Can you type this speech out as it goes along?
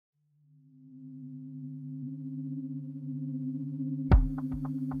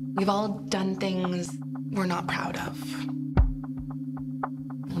We've all done things we're not proud of.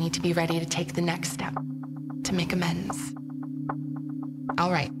 We need to be ready to take the next step to make amends.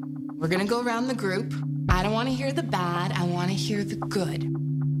 All right, we're gonna go around the group. I don't want to hear the bad, I want to hear the good.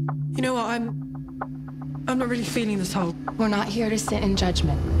 You know what, I'm not really feeling this whole... We're not here to sit in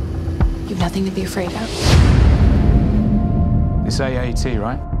judgment. You've nothing to be afraid of. It's AAT,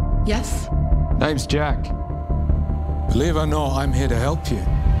 right? Yes? Name's Jack. Believe it or not, I'm here to help you.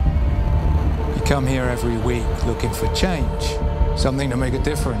 You come here every week looking for change, something to make a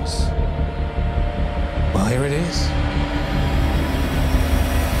difference. Well, here it is.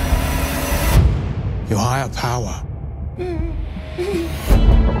 Your higher power.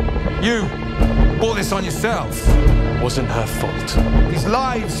 You brought this on yourself. Wasn't her fault. These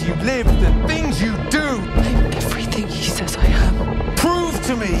lives you live, the things you do. I'm everything he says I am. Prove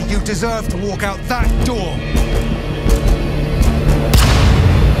to me you deserve to walk out that door.